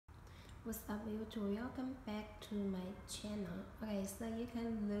What's up YouTube? Welcome back to my channel. Okay, so you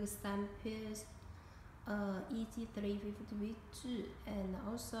can look some pairs Easy 352 and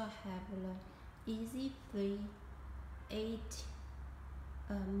also have the Easy 38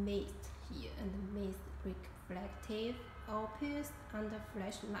 mist here and mist reflective all pairs under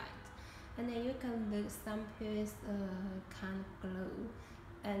flashlight. And then you can look some pairs can glow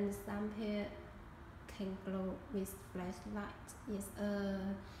and some pair can glow with flashlight. Yes,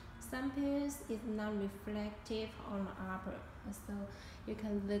 some pairs is non-reflective on upper, so you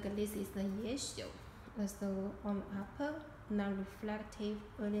can look. This is the yellow. So on upper non-reflective,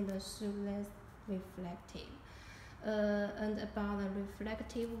 only the shoeless reflective. And about the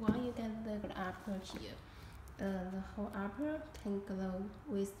reflective one, you can look at upper here. The whole upper can glow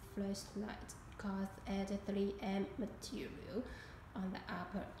with flashlight because add 3M material on the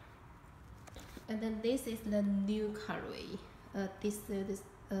upper. And then this is the new colorway. This is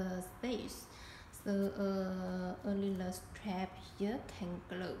space, so only the strap here can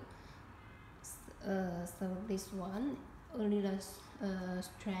glow. So this one only the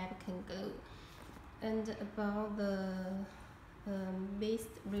strap can glow. And about the mist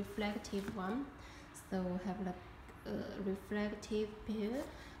reflective one, so have the reflective pair,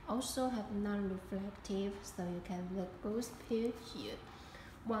 also have non-reflective, so you can look both pair here.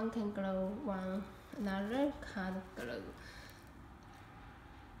 One can glow, one another can't glow.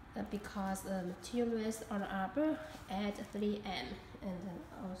 Because materials on the upper add 3M and then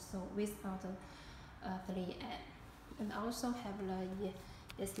also without 3M, and also have the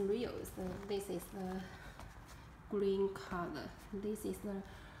it's real. So this is the green color. This is the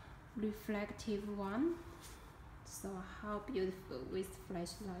reflective one. So how beautiful with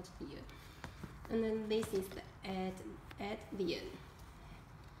flashlight here. And then this is the Adlian.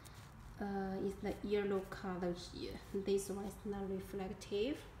 Is the yellow color here. This one is not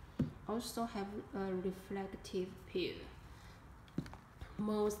reflective. Also have a reflective pair.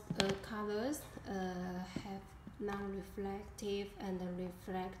 Most colors have non-reflective and a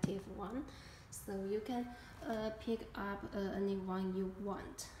reflective one, so you can pick up any one you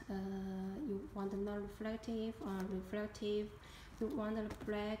want. You want a non-reflective or reflective. You want a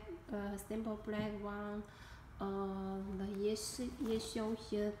black, simple black one. The yellow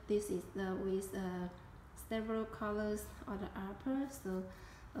here. This is with several colors on the upper. So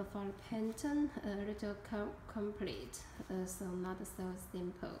for the pattern, a little complete, so not so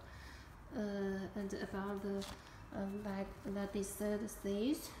simple. And about the like the dessert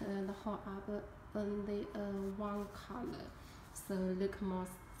stage, the whole upper only one color, so look more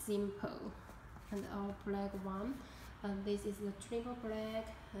simple. And all black one. This is the triple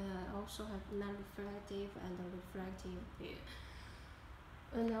black, also have non-reflective and reflective pair.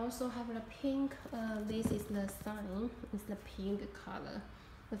 And also have the pink. This is the sign. It's the pink color.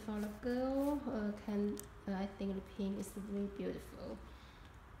 For the girl, I think the pink is really beautiful.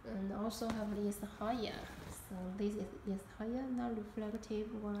 And also have this higher. So this is higher, non-reflective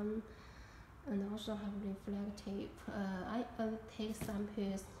one. And also have reflective. I take some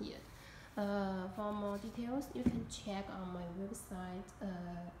pairs here. For more details, you can check on my website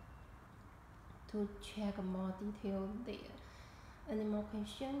to check more detail there. Any more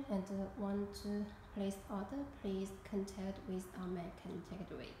questions and want to place order, please contact with my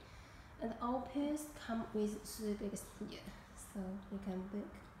contact way. And all pairs come with shoebox here, so you can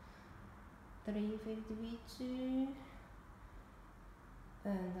book 352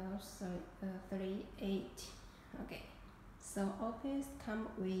 and also 38. Okay. So all pairs come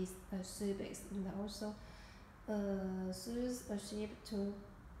with a shoebox, and also shoes are shipped to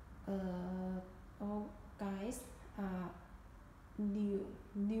all guys are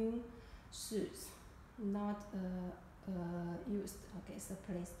new shoes, not used. Okay, so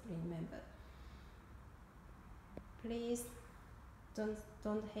please remember. Please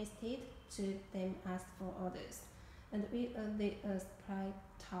don't hesitate to them ask for orders, and we only supply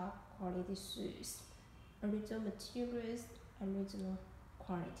top quality shoes. Original materials, original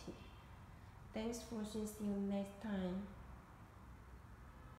quality. Thanks for watching. See you next time.